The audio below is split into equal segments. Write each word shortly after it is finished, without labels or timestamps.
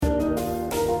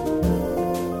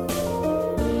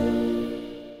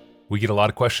We get a lot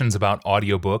of questions about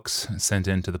audiobooks sent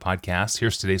into the podcast.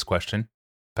 Here's today's question.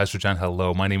 Pastor John,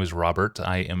 hello. My name is Robert.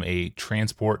 I am a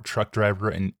transport truck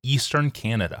driver in Eastern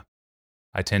Canada.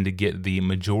 I tend to get the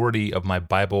majority of my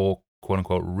Bible,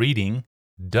 quote-unquote, reading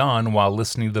done while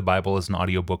listening to the Bible as an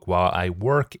audiobook while I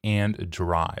work and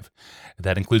drive.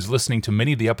 That includes listening to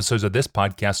many of the episodes of this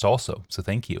podcast also, so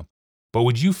thank you. But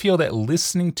would you feel that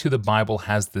listening to the Bible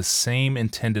has the same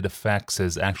intended effects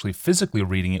as actually physically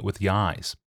reading it with the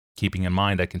eyes? Keeping in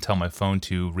mind, I can tell my phone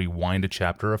to rewind a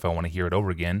chapter if I want to hear it over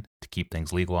again to keep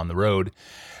things legal on the road.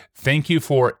 Thank you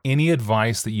for any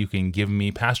advice that you can give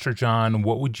me. Pastor John,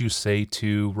 what would you say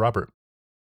to Robert?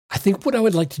 I think what I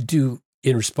would like to do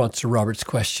in response to Robert's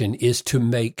question is to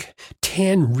make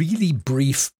 10 really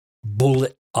brief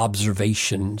bullet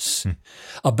observations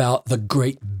about the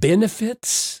great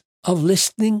benefits of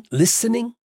listening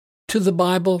to the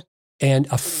Bible, and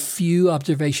a few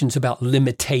observations about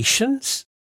limitations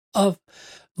of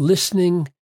listening.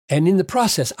 And in the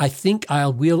process, I think I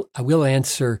will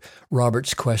answer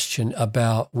Robert's question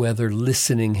about whether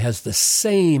listening has the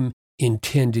same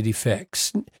intended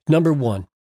effects. Number one,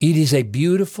 it is a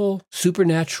beautiful,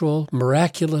 supernatural,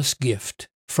 miraculous gift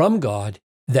from God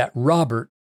that Robert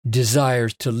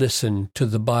desires to listen to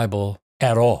the Bible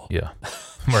at all. Yeah.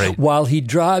 Right. While he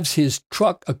drives his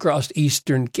truck across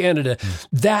Eastern Canada,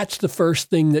 that's the first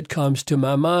thing that comes to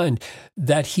my mind.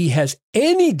 That he has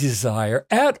any desire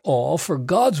at all for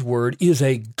God's Word is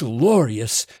a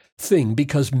glorious thing,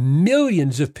 because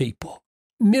millions of people,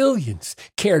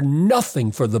 care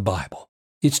nothing for the Bible.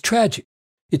 It's tragic.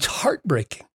 It's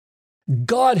heartbreaking.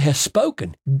 God has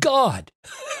spoken. God,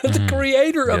 the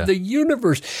creator of the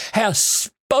universe, has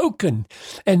spoken,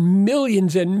 and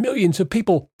millions of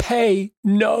people pay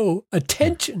no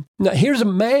attention. Now, here's a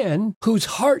man whose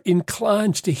heart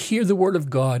inclines to hear the word of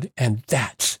God, and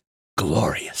that's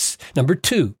glorious. Number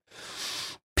two,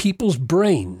 people's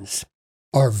brains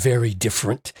are very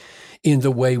different in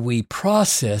the way we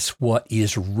process what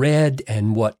is read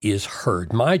and what is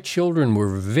heard. My children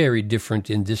were very different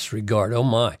in this regard. Oh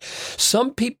my.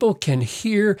 Some people can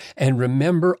hear and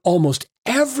remember almost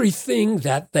everything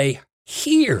that they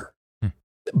hear,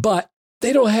 but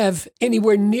they don't have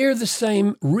anywhere near the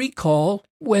same recall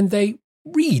when they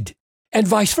read, and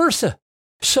vice versa.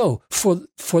 So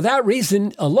for that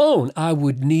reason alone, I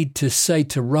would need to say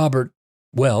to Robert,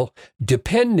 well,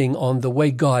 depending on the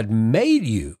way God made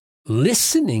you,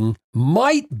 listening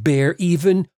might bear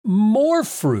even more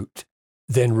fruit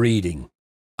than reading.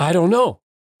 I don't know.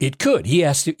 It could. He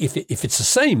asked if it's the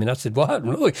same, and I said, well, I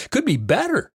don't know. It could be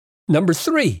better. Number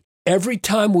three, every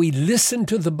time we listen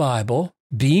to the Bible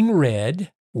being read,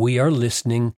 we are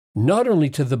listening not only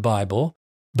to the Bible,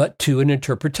 but to an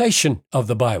interpretation of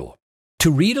the Bible.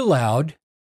 To read aloud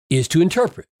is to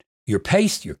interpret. Your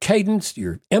pace, your cadence,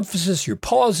 your emphasis, your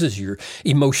pauses, your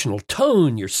emotional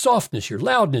tone, your softness, your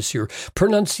loudness, your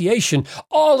pronunciation,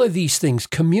 all of these things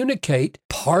communicate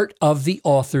part of the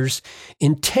author's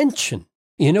intention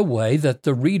in a way that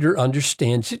the reader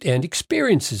understands it and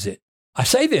experiences it. I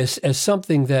say this as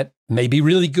something that may be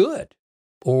really good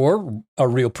or a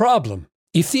real problem.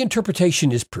 If the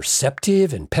interpretation is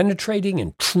perceptive and penetrating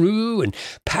and true and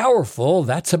powerful,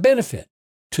 that's a benefit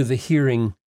to the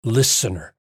hearing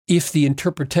listener. If the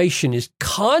interpretation is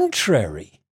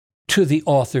contrary to the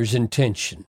author's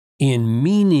intention in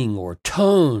meaning or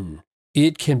tone,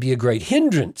 it can be a great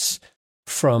hindrance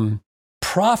from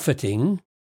profiting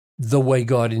the way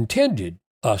God intended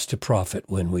us to profit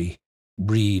when we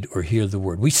read or hear the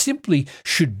word. We simply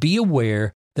should be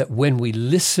aware that when we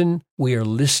listen, we are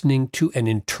listening to an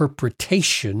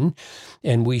interpretation,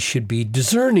 and we should be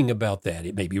discerning about that.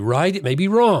 It may be right, it may be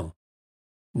wrong.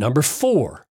 Number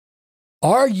four,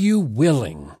 are you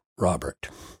willing, Robert,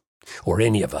 or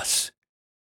any of us,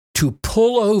 to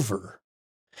pull over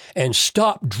and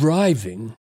stop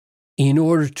driving in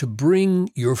order to bring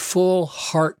your full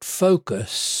heart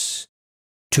focus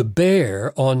to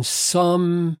bear on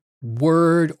some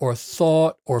word or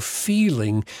thought or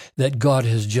feeling that God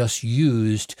has just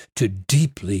used to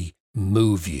deeply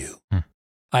move you?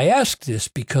 I ask this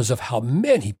because of how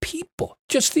many people,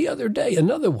 just the other day,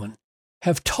 another one,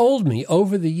 have told me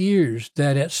over the years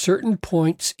that at certain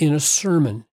points in a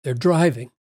sermon, they're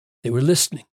driving, they were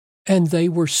listening, and they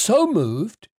were so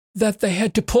moved that they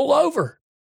had to pull over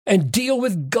and deal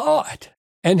with God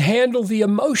and handle the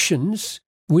emotions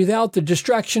without the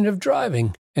distraction of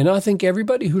driving. And I think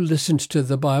everybody who listens to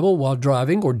the Bible while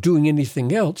driving or doing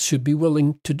anything else should be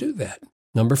willing to do that.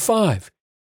 Number five,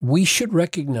 we should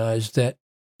recognize that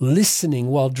listening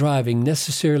while driving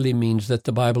necessarily means that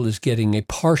the Bible is getting a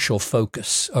partial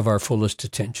focus of our fullest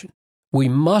attention. we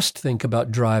must think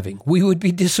about driving. We would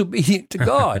be disobedient to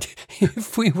God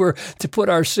if we were to put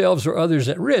ourselves or others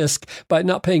at risk by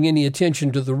not paying any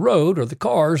attention to the road or the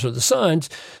cars or the signs.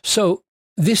 So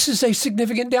this is a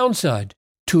significant downside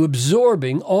to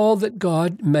absorbing all that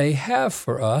God may have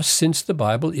for us, since the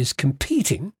Bible is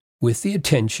competing with the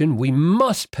attention we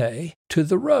must pay to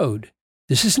the road.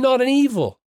 This is not an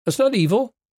evil. It's not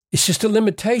evil. It's just a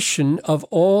limitation of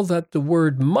all that the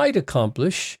Word might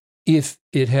accomplish if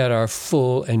it had our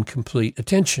full and complete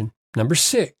attention. Number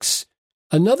 6,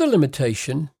 another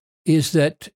limitation is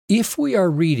that if we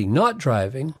are reading, not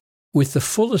driving, with the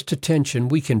fullest attention,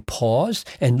 we can pause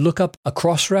and look up a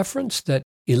cross-reference that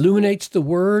illuminates the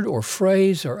word or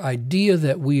phrase or idea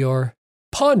that we are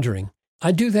pondering.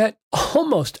 I do that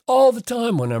almost all the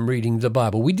time when I'm reading the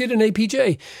Bible. We did an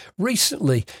APJ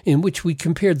recently in which we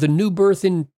compared the new birth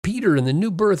in Peter and the new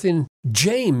birth in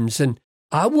James, and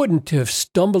I wouldn't have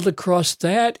stumbled across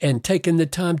that and taken the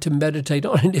time to meditate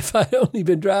on it if I'd only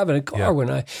been driving a car when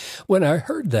I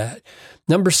heard that.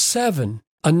 Number 7,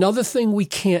 another thing we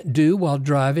can't do while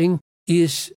driving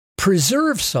is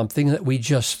preserve something that we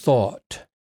just thought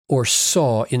or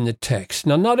saw in the text.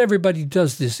 Now, not everybody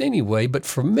does this anyway, but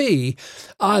for me,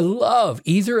 I love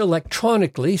either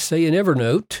electronically, say in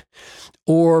Evernote,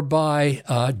 or by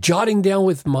jotting down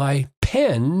with my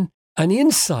pen an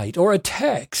insight or a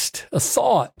text, a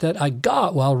thought that I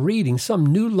got while reading, some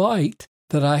new light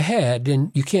that I had,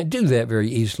 and you can't do that very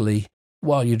easily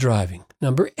while you're driving.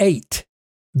 Number 8,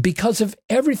 because of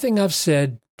everything I've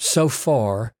said so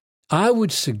far, I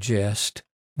would suggest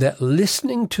that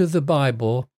listening to the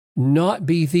Bible not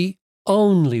be the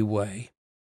only way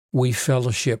we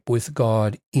fellowship with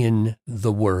God in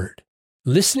the Word.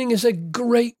 Listening is a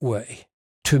great way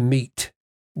to meet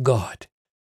God.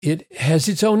 It has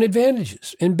its own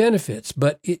advantages and benefits,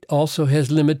 but it also has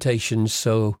limitations,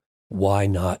 so why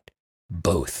not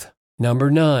both? Number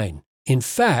 9, in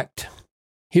fact,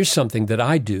 here's something that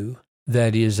I do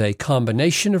that is a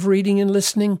combination of reading and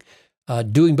listening,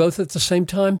 doing both at the same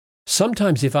time.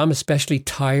 Sometimes if I'm especially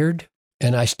tired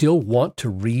and I still want to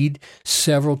read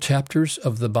several chapters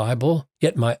of the Bible,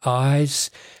 yet my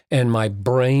eyes and my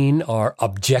brain are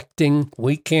objecting,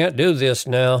 we can't do this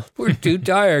now, we're too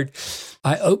tired,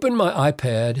 I open my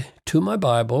iPad to my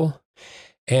Bible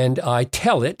and I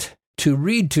tell it to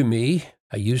read to me.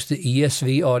 I use the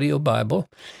ESV Audio Bible,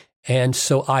 and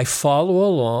so I follow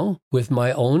along with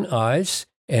my own eyes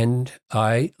and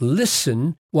I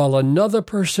listen while another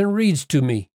person reads to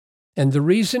me. And the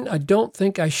reason I don't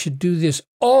think I should do this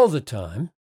all the time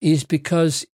is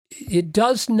because it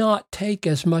does not take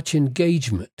as much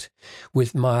engagement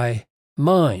with my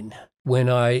mind when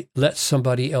I let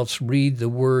somebody else read the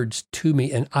words to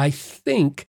me. And I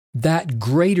think that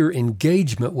greater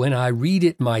engagement when I read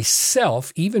it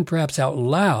myself, even perhaps out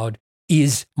loud,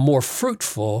 is more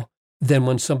fruitful than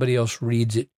when somebody else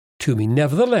reads it to me.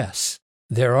 Nevertheless,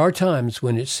 there are times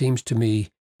when it seems to me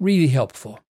really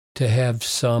helpful to have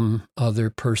some other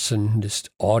person, just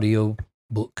audio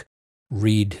book,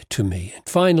 read to me. And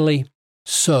finally,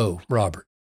 so, Robert,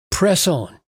 press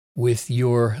on with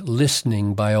your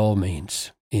listening by all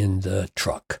means in the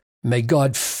truck. May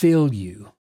God fill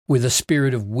you with a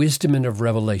spirit of wisdom and of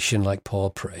revelation, like Paul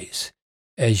prays,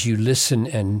 as you listen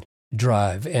and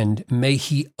drive. And may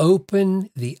He open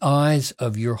the eyes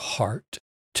of your heart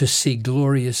to see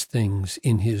glorious things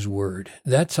in His Word.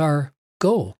 That's our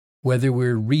goal. Whether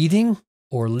we're reading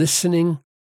or listening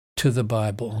to the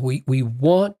Bible, we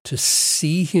want to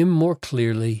see Him more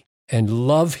clearly and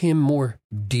love Him more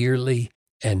dearly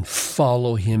and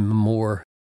follow Him more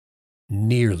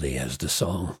nearly, as the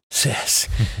song says.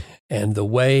 And the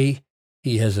way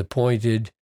He has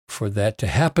appointed for that to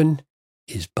happen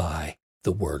is by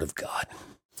the Word of God.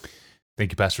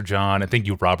 Thank you, Pastor John. And thank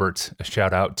you, Robert. A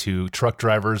shout out to truck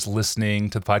drivers listening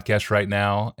to the podcast right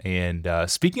now. And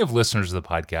speaking of listeners of the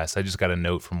podcast, I just got a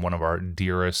note from one of our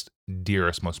dearest,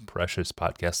 most precious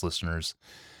podcast listeners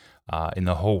in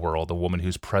the whole world, a woman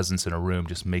whose presence in a room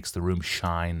just makes the room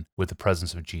shine with the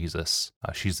presence of Jesus.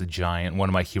 She's the giant, one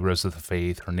of my heroes of the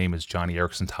faith. Her name is Johnny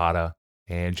Erickson Tata.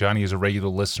 And Johnny is a regular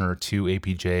listener to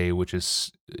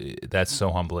APJ, that's so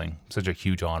humbling. Such a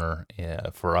huge honor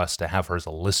for us to have her as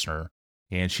a listener.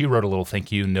 And she wrote a little thank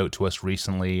you note to us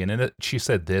recently, and in it, she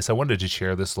said this. I wanted to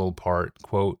share this little part,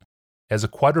 quote, "As a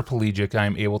quadriplegic, I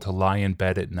am able to lie in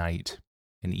bed at night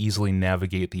and easily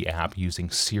navigate the app using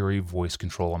Siri voice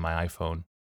control on my iPhone.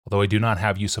 Although I do not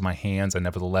have use of my hands, I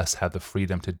nevertheless have the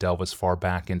freedom to delve as far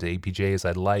back into APJ as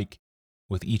I'd like,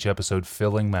 with each episode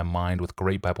filling my mind with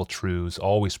great Bible truths,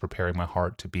 always preparing my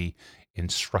heart to be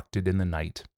instructed in the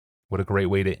night. What a great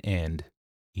way to end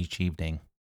each evening,"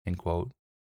 end quote.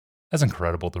 That's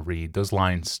incredible to read. Those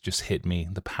lines just hit me.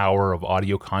 The power of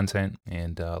audio content.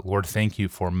 And Lord, thank you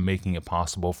for making it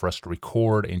possible for us to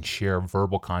record and share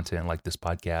verbal content like this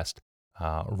podcast.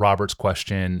 Robert's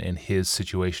question and his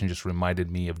situation just reminded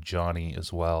me of Johnny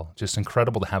as well. Just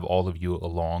incredible to have all of you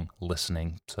along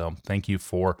listening. So thank you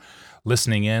for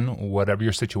listening in, whatever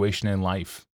your situation in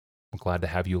life. I'm glad to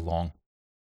have you along.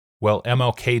 Well,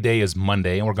 MLK Day is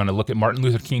Monday, and we're going to look at Martin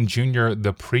Luther King Jr.,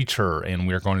 the preacher, and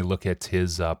we're going to look at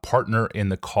his partner in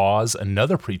the cause,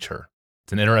 another preacher.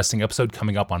 It's an interesting episode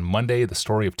coming up on Monday, the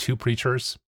story of two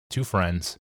preachers, two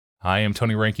friends. I am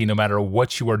Tony Reinke. No matter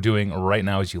what you are doing right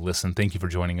now as you listen, thank you for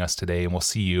joining us today, and we'll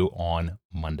see you on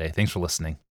Monday. Thanks for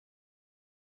listening.